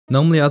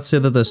Normally I'd say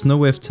that there's no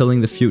way of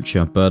telling the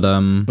future, but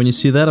when you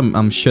see that,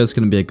 I'm sure it's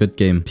gonna be a good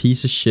game.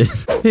 Piece of shit.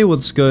 Hey,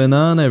 what's going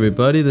on,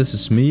 everybody? This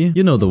is me.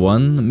 You know the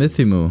one,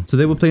 MythyMoo.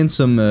 Today we're playing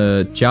some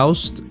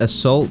Joust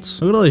Assault.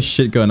 Look at all this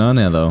shit going on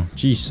here, though.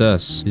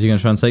 Jesus. Is he gonna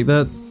try and take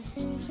that?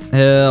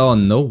 Oh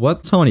no,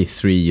 what?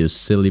 23, you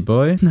silly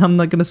boy. I'm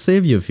not gonna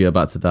save you if you're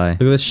about to die.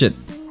 Look at this shit.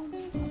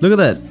 Look at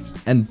that.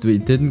 And we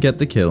didn't get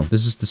the kill.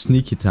 This is the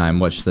sneaky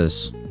time. Watch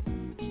this.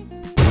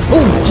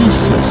 Oh,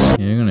 Jesus!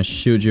 You're gonna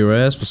shoot your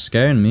ass for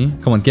scaring me.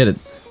 Come on, get it.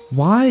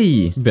 Why?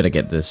 You better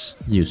get this.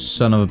 You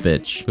son of a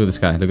bitch. Look at this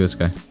guy. Look at this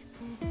guy.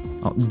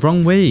 Oh,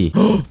 wrong way.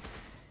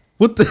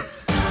 What the?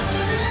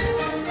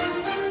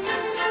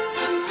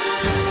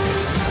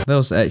 That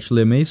was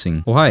actually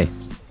amazing. Oh, hi.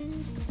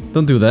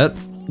 Don't do that.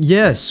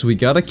 Yes, we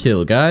got a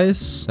kill,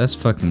 guys. That's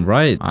fucking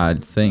right.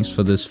 Alright, thanks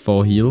for this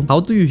 4 heal.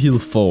 How do you heal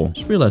 4?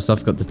 Just realized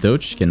I've got the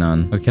Doge skin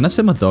on. Okay, can I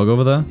set my dog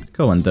over there?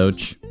 Go on,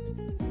 Doge.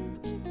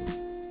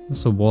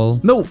 That's a wall.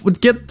 No,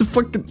 but get the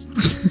fucking...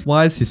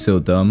 Why is he so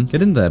dumb?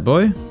 Get in there,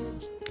 boy.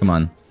 Come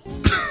on.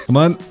 Come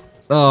on.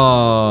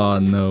 Oh,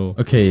 no.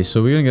 Okay,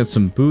 so we're gonna get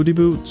some booty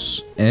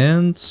boots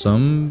and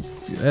some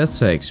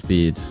attack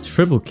speed.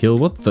 Triple kill.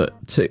 What the...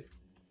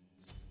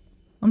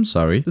 I'm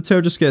sorry. Did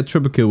Terror just get a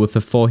triple kill with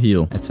a 4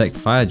 heal? Attack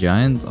Fire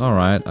Giant.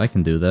 Alright, I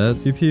can do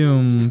that.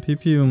 Pew-pew.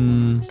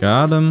 Pew-pew.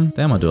 Got him.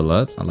 Damn, I do a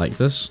lot. I like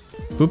this.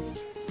 Boop.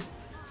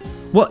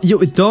 What? Yo,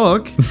 a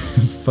dog?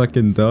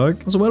 Fucking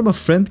dog. Also, where did my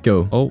friend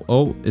go?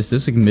 Oh, is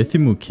this a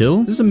MythyMoo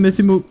kill? Is this a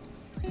MythyMoo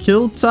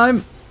kill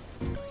time?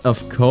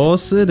 Of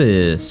course it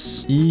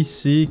is.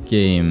 Easy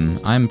game.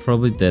 I'm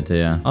probably dead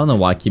here. I don't know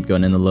why I keep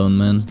going in alone,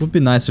 man. Would be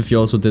nice if you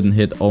also didn't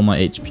hit all my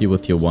HP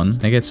with your 1.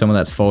 Can I get some of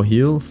that 4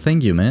 heal?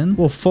 Thank you, man.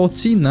 Whoa,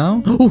 14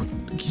 now? Oh,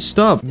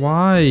 stop.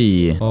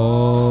 Why?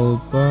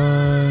 All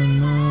by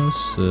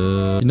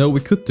myself. You know what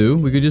we could do?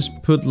 We could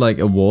just put like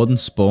a ward and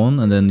spawn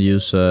and then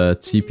use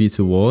TP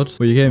to ward.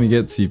 Well, you can't even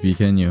get TP,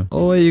 can you?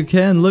 Oh, you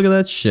can. Look at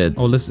that shit.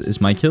 Oh, this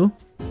is my kill?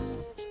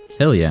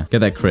 Hell yeah. Get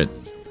that crit.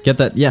 Get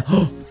that. Yeah.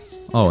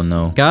 Oh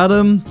no. Got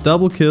him.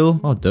 Double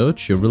kill. Oh,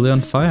 Doge, you're really on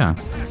fire.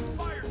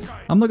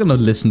 I'm not gonna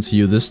listen to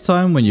you this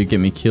time when you get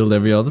me killed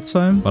every other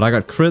time. But I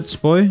got crits,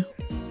 boy.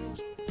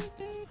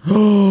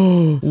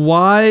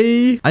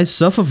 Why? I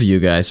suffer for you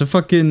guys. I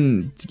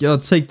fucking... Yo,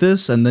 take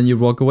this and then you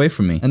walk away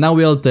from me. And now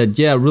we're all dead.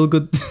 Yeah, real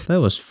good.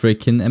 That was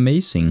freaking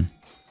amazing.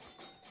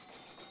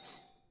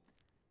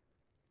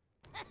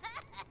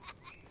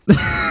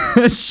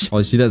 Oh,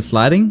 you see that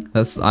sliding?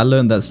 I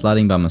learned that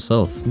sliding by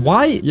myself.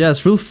 Why? Yeah,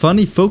 it's real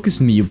funny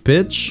focusing me, you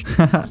bitch.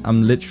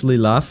 I'm literally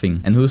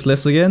laughing. And who's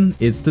left again?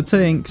 It's the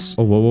tanks.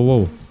 Oh,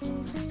 whoa.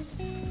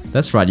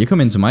 That's right, you come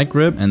into my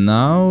grip, and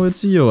now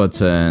it's your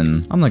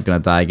turn. I'm not gonna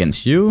die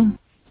against you.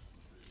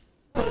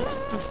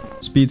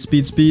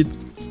 Speed.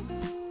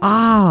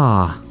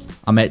 Ah!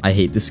 I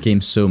hate this game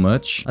so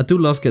much. I do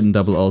love getting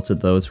double ulted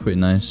though, it's pretty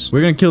nice.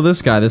 We're gonna kill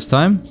this guy this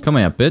time. Come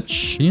here,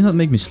 bitch. Can you not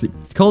make me sleep?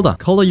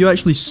 Calder, you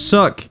actually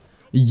suck.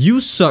 You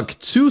suck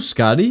too,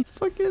 Scotty.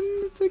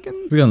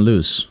 We're gonna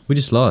lose. We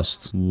just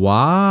lost.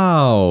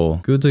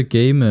 Wow. Good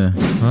gamer.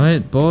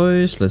 Alright,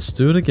 boys, let's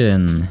do it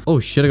again. Oh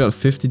shit, I got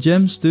 50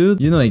 gems, dude.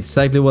 You know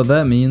exactly what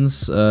that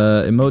means.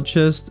 Emote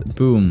chest.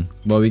 Boom.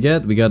 What we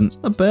get? It's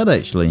not bad,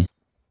 actually.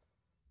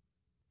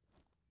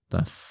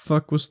 The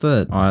fuck was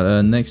that?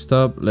 Alright, next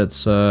up,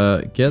 let's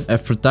get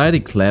Aphrodite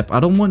clap. I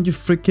don't want you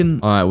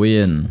freaking... Alright, we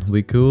in.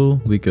 We cool.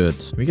 We good.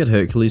 Can we get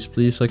Hercules,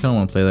 please? I kinda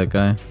wanna play that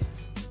guy.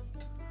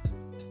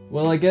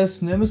 Well, I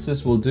guess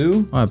Nemesis will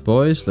do. Alright,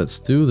 boys, let's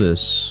do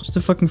this. Just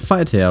a fucking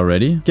fight here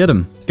already. Get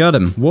him. Got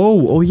him.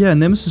 Whoa. Oh yeah,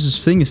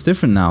 Nemesis's thing is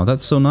different now.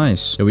 That's so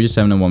nice. Yeah, we just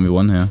having a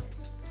 1v1 here.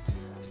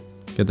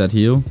 Get that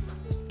heal.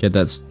 Get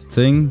that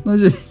thing.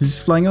 He's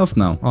flying off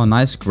now. Oh,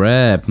 nice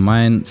grab.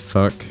 Mine.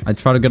 Fuck. I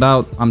try to get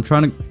out. I'm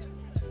trying to...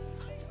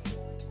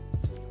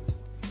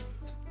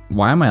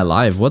 Why am I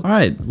alive? What?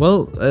 Alright,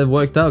 well, it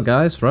worked out,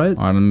 guys, right?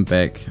 Alright, I'm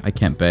back. I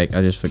can't back.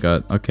 I just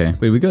forgot. Okay.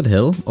 Wait, we got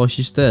Hill? Oh,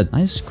 she's dead.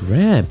 Nice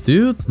grab,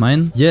 dude.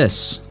 Mine.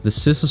 Yes. The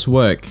scissors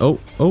work. Oh.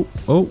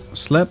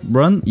 Slap,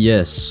 run.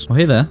 Yes. Oh,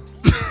 hey there.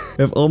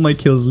 If all my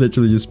kills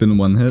literally just been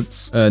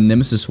 1-hits.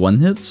 Nemesis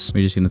 1-hits.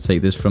 We're just gonna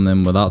take this from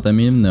them without them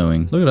even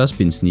knowing. Look at us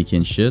being sneaky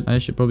and shit. I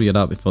should probably get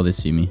out before they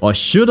see me. Or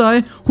should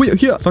I? Wait,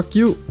 here. Fuck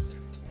you.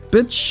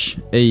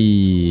 Bitch.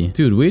 Hey.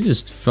 Dude, we're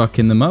just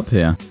fucking them up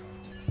here.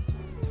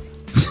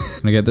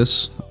 Can I get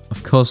this?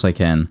 Of course I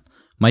can.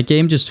 My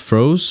game just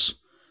froze.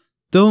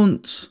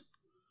 Don't.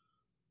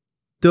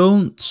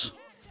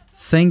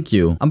 Thank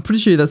you. I'm pretty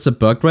sure that's a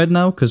bug right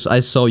now, because I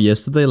saw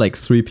yesterday like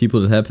 3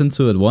 people it happened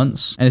to at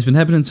once. And it's been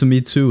happening to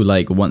me too,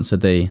 like once a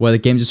day. Where the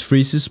game just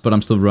freezes, but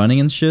I'm still running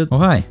and shit. Oh,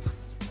 hi.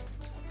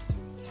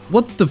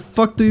 What the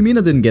fuck do you mean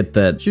I didn't get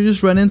that? She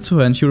just ran into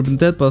her and she would have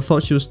been dead, but I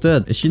thought she was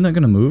dead. Is she not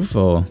gonna move,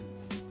 or...?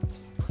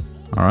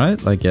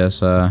 Alright, I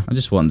guess, I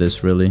just want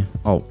this, really.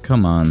 Oh,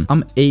 come on.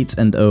 I'm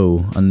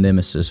 8-0 on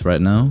Nemesis right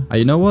now.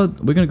 You know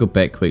what? We're gonna go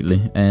back quickly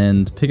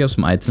and pick up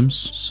some items.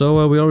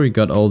 So, we already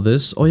got all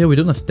this. Oh, yeah, we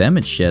don't have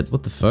damage yet.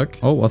 What the fuck?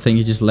 Oh, I think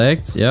he just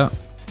lagged. Yeah.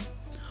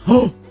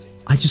 Oh!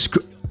 I just...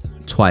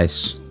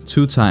 Twice.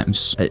 2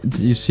 times.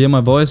 Do you hear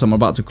my voice? I'm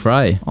about to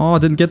cry. Oh, I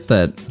didn't get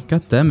that.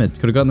 God damn it.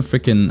 Could have gotten a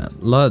freaking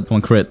lot. Come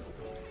on, crit.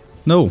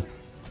 No.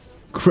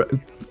 Crit.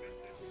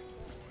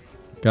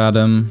 Got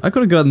him. I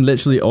could have gotten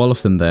literally all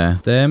of them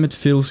there. Damn, it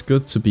feels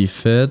good to be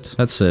fed.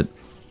 That's it.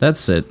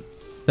 That's it.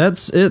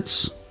 That's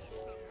it.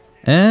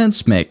 And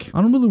smack.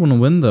 I don't really want to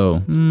win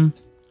though.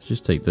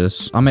 Just take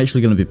this. I'm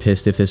actually going to be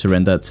pissed if they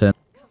surrender at 10.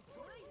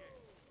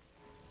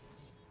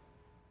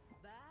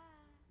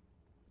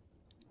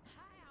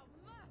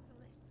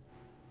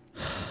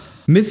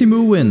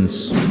 MythyMoo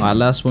wins. Alright,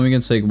 last one. We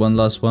can take one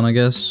last one, I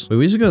guess. Wait,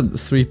 we just got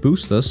 3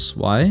 boosters.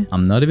 Why?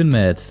 I'm not even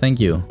mad. Thank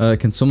you.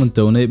 Can someone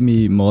donate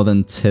me more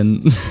than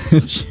 10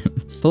 gems?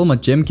 Follow my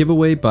gem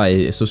giveaway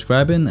by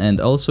subscribing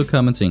and also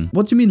commenting.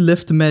 What do you mean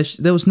left the match?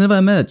 There was never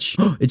a match.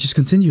 It just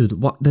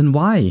continued. What? Then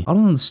why? I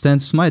don't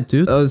understand Smite,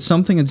 dude.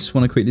 Something I just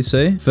want to quickly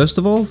say. First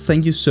of all,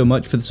 thank you so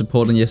much for the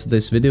support in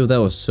yesterday's video. That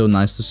was so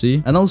nice to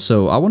see. And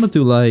also, I want to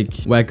do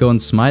like where I go on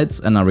Smite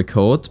and I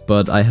record,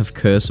 but I have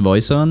curse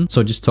voice on.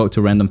 So just talk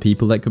to random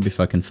people. That could be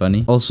fucking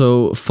funny.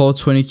 Also,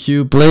 420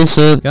 queue. Blaze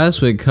it.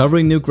 Guys, we're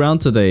covering new ground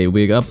today.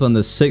 We're up on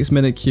the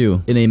 6-minute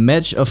queue in a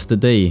match of the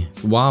day.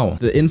 Wow.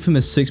 The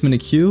infamous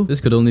 6-minute queue.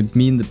 This could only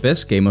mean the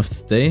best game of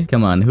the day.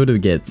 Come on, who do we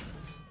get?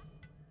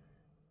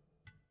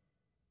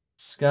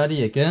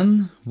 Scotty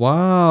again?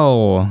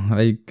 Wow,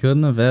 I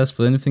couldn't have asked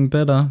for anything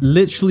better.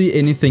 Literally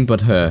anything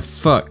but her.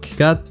 Fuck.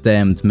 God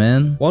damned,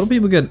 man. Why do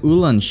people get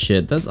Ula and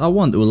shit? I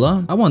want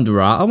Ula. I want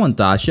Ra. I want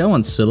Dashi. I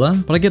want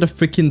Scylla. But I get a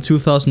freaking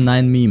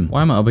 2009 meme.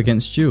 Why am I up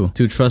against you?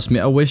 Dude, trust me,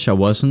 I wish I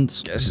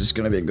wasn't. Guess it's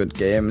gonna be a good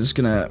game. I'm just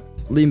gonna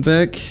lean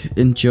back,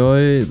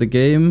 enjoy the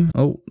game.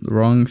 Oh, the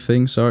wrong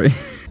thing, sorry.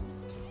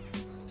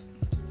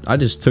 I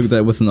just took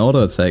that with an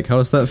auto attack. How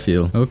does that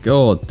feel? Oh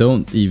god,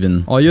 don't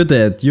even. Oh, you're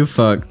dead. You're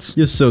fucked.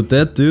 You're so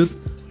dead, dude.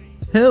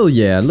 Hell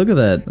yeah, look at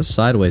that. That's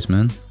sideways,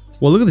 man.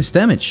 Well, look at this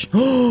damage.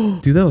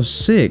 Oh, dude, that was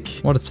sick.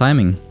 What a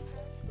timing.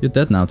 You're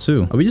dead now,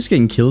 too. Are we just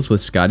getting kills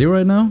with Scotty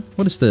right now?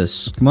 What is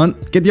this? Come on,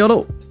 get the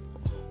auto.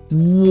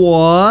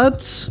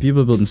 What?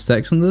 People building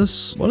stacks on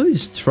this? What are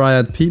these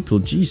triad people?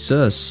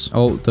 Jesus.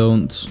 Oh,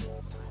 don't.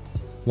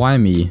 Why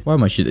me? Why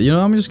am I shooting? You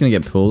know, I'm just gonna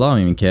get pulled. I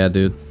don't even care,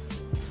 dude.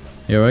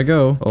 Here I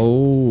go.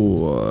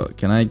 Oh,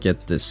 can I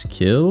get this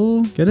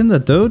kill? Get in the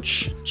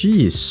doge.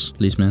 Jeez.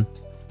 Please, man.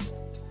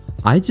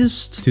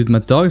 Dude, my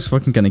dog's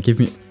fucking gonna give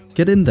me...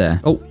 Get in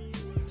there. Oh.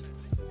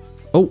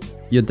 Oh,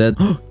 you're dead.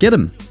 Get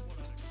him.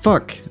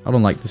 Fuck. I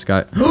don't like this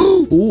guy.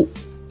 Oh,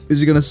 is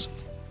he gonna...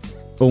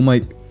 Oh my...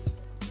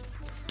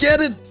 Get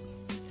it.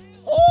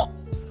 Oh.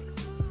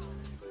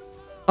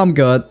 I'm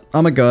God.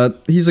 I'm a god.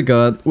 He's a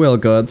god. We're all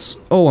gods.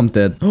 Oh, I'm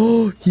dead.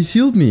 Oh, he's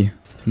healed me.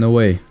 No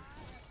way.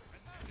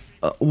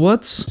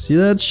 What? See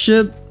that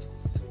shit?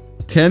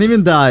 Can't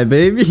even die,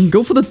 baby.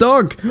 Go for the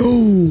dog.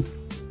 Oh,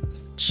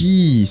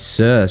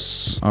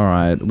 Jesus.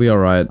 Alright, we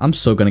alright. I'm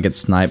so gonna get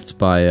sniped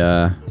by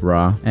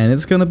Ra. And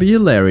it's gonna be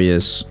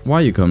hilarious. Why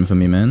are you coming for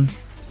me, man?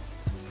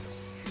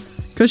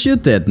 Cause you're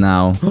dead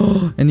now.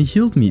 And he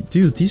healed me.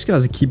 Dude, these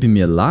guys are keeping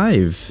me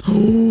alive.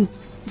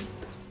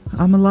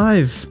 I'm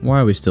alive. Why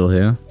are we still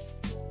here?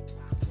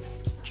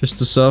 Just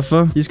to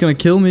suffer? He's gonna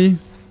kill me.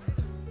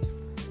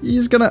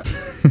 He's gonna...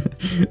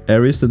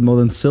 Ares did more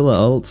than Scylla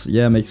ult.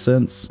 Yeah, makes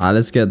sense. Alright,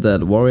 let's get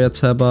that warrior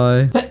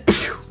tabi.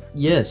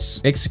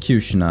 Yes.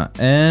 Executioner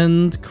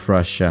and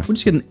Crusher. We're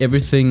just getting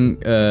everything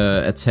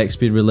attack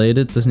speed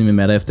related. Doesn't even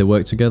matter if they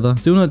work together.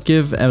 Do not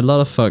give a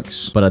lot of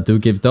fucks. But I do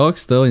give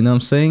dogs though, you know what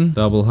I'm saying?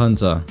 Double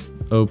Hunter.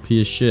 OP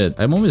as shit.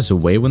 I'm always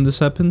away when this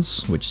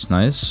happens, which is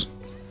nice.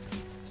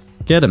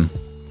 Get him.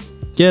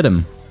 Get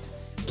him.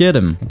 Get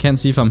him. I can't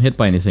see if I'm hit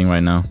by anything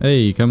right now.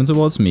 Hey, coming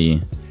towards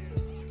me.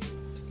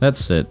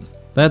 That's it.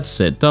 That's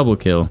it. Double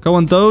kill. Go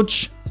on,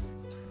 Doge.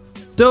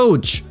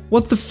 Doge.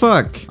 What the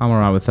fuck? I'm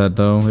alright with that,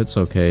 though. It's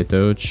okay,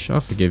 Doge. I'll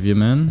forgive you,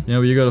 man. You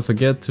know, you gotta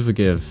forget to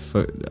forgive.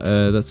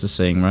 That's the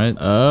saying, right?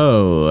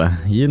 Oh,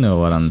 you know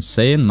what I'm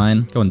saying,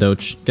 mine. Go on,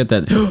 Doge. Get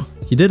that.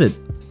 He did it.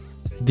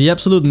 The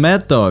absolute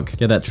mad dog.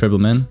 Get that triple,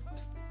 man.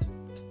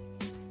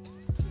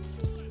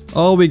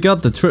 Oh, we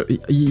got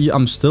the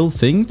I'm still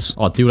thinked.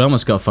 Oh, dude, I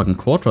almost got a fucking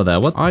quadra there.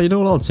 What? Oh, you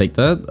know what? I'll take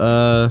that.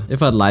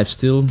 If I had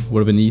lifesteal,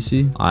 would have been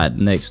easy. Alright,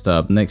 next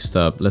up.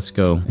 Let's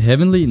go.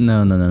 Heavenly?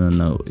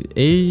 No.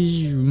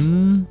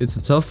 It's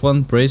a tough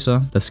one.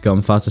 Bracer. Let's go.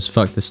 I'm fast as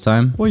fuck this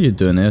time. What are you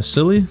doing here,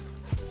 silly?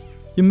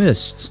 You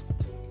missed.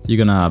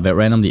 You're gonna bet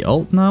randomly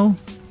ult now?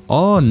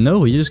 Oh,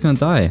 no. You're just gonna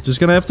die. Just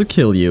gonna have to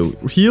kill you.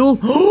 Heal?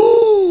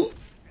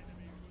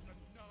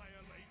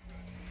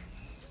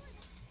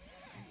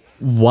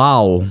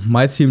 Wow,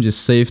 my team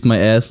just saved my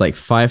ass like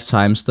 5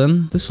 times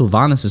then. This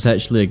Sylvanas is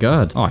actually a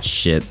god. Oh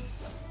shit.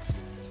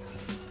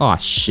 Oh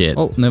shit.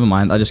 Oh, never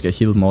mind. I just got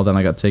healed more than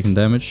I got taken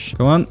damage.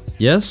 Come on.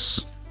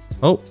 Yes.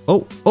 Oh.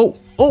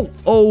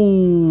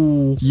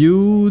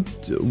 You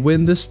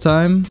win this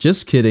time.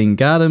 Just kidding.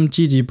 Got him.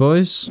 GG,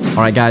 boys.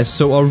 Alright, guys.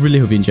 So I really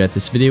hope you enjoyed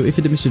this video. If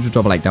you did, make sure to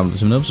drop a like down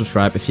below,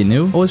 subscribe if you're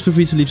new. Always feel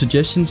free to leave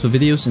suggestions for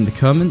videos in the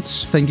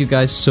comments. Thank you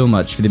guys so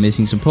much for the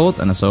amazing support.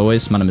 And as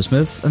always, my name is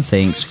Smith, and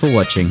thanks for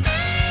watching.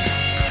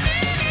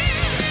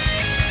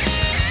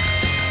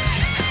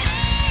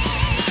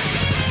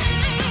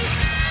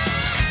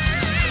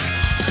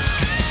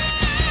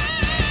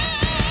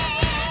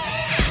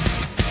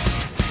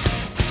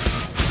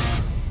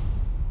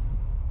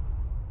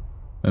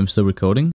 I'm still recording.